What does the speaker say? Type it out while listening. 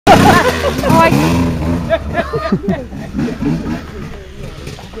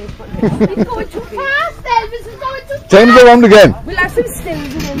He's going too fast, Elvis is going too fast. Time to go round again. We'll have some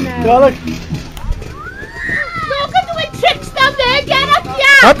stills in there. Garlic. Look at doing tricks down there, get up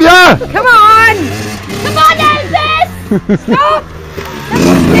here! Up ya! Come on! Come on, Elvis! Stop!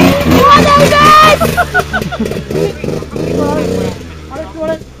 Come on, Elvis! Go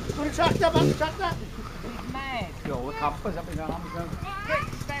on, tractor, back to tractor. Yo, the campers up in the arms now.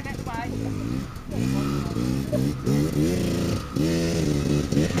 Stay next way.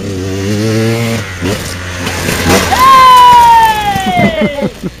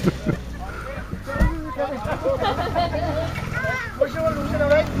 Push it on, lose it,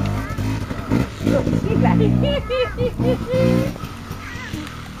 alright?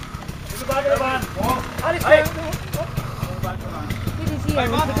 It's the back of the van. And it's down. Did he see him?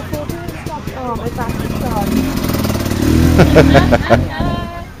 Took a photo and stuff? Oh, my back is gone.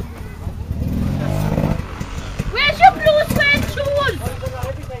 Where's your blue suede shoes?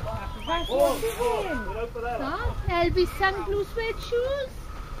 Huh? Elvis sang blue suede shoes?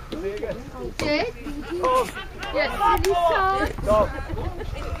 Okay. Yes, did you saw?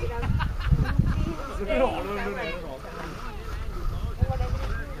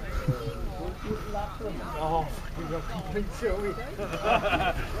 Oh, you're complete showy.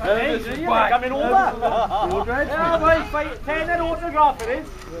 Coming over. Yeah, wait, take that autograph it is.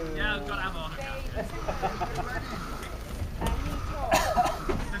 Yeah, I've got to have on.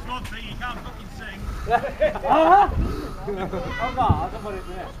 There's one thing, you can't fucking sing. Oh, God, I don't put it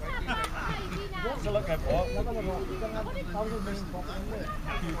there. What's to look at, what?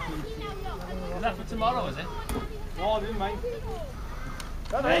 Is that for tomorrow, is it? No, I didn't mind.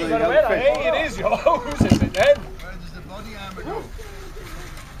 Hey, you gotta wear that. Hey, it is yours, isn't it then? Where does the body armour go?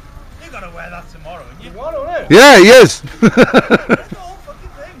 You got to wear that tomorrow, haven't you? You want it? Yeah, he is. That's the whole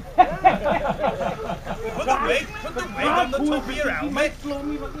fucking thing. Put the wig on the top of your helmet. Slow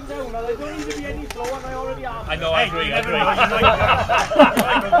me fucking down. There don't need to be any slower than I already am. I know, I agree, you never know, you might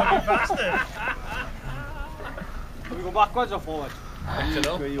go fucking faster. Do we go backwards or forwards? I don't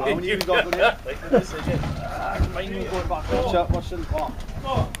know. How many have you got for this? Make the decision. Mine will go backwards. What's the...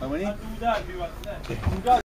 How many?